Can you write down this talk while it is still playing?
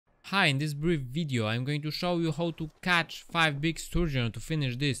Hi, in this brief video I'm going to show you how to catch 5 big sturgeon to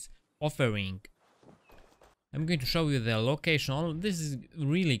finish this offering. I'm going to show you the location. This is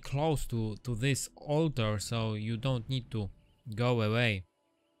really close to this altar, so you don't need to go away.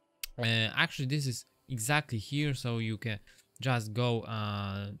 Actually, this is exactly here, so you can just go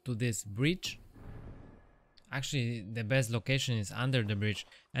to this bridge. Actually, the best location is under the bridge,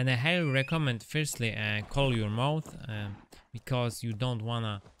 and I highly recommend firstly call your mouth because you don't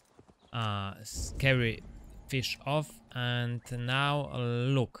wanna scary fish off. And now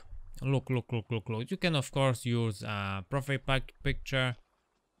look. You can of course use a profile picture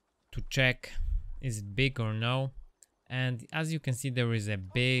to check is it big or no. And as you can see, there is a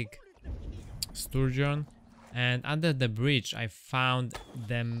big sturgeon, and under the bridge I found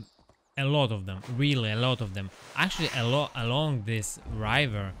them, a lot of them, really a lot of them. Actually along this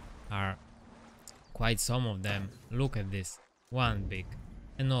river are quite some of them. Look at this, one big,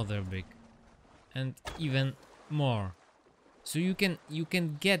 another big, and even more. So you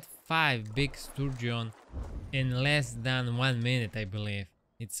can get 5 big sturgeon in less than 1 minute, I believe.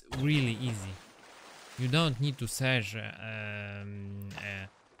 It's really easy. You don't need to search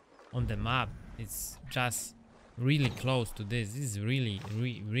on the map. It's just really close to this. This is really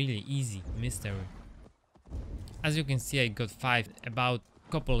easy mystery. As you can see, I got 5 about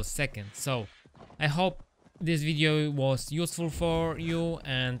couple of seconds. So I hope this video was useful for you,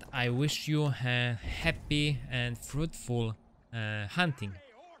 and I wish you a happy and fruitful hunting.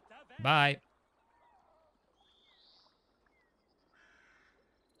 Bye.